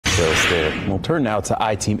details there. We'll turn now to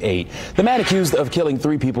I-Team 8. The man accused of killing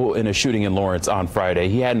 3 people in a shooting in Lawrence on Friday.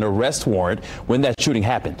 He had an arrest warrant when that shooting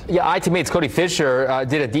happened. Yeah, I-Team 8's Cody Fisher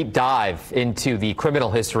did a deep dive into the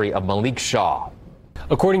criminal history of Malik Shah.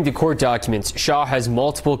 According to court documents, Shah has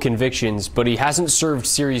multiple convictions, but he hasn't served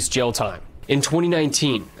serious jail time. In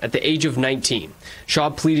 2019, at the age of 19, Shah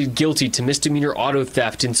pleaded guilty to misdemeanor auto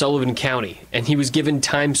theft in Sullivan County, and he was given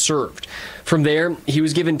time served. From there, he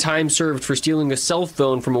was given time served for stealing a cell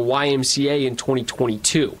phone from a YMCA in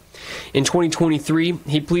 2022. In 2023,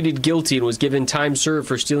 he pleaded guilty and was given time served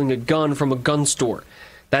for stealing a gun from a gun store.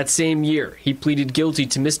 That same year, he pleaded guilty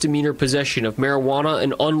to misdemeanor possession of marijuana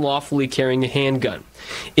and unlawfully carrying a handgun.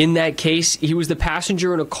 In that case, he was the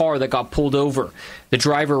passenger in a car that got pulled over. The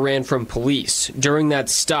driver ran from police. During that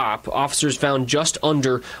stop, officers found just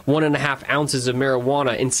under 1.5 ounces of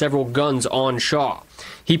marijuana and several guns on Shah.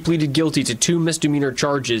 He pleaded guilty to 2 misdemeanor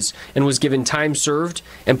charges and was given time served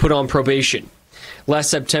and put on probation.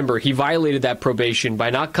 Last September, he violated that probation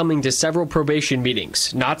by not coming to several probation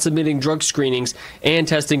meetings, not submitting drug screenings, and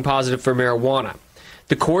testing positive for marijuana.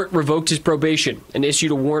 The court revoked his probation and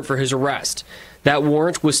issued a warrant for his arrest. That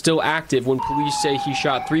warrant was still active when police say he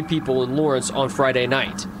shot 3 people in Lawrence on Friday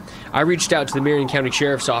night. I reached out to the Marion County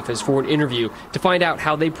Sheriff's Office for an interview to find out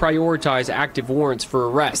how they prioritize active warrants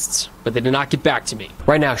for arrests, but they did not get back to me.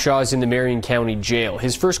 Right now, Shaw is in the Marion County Jail.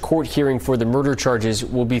 His first court hearing for the murder charges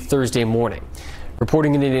will be Thursday morning.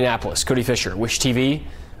 Reporting in Indianapolis, Cody Fisher, Wish TV,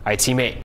 I-Team 8.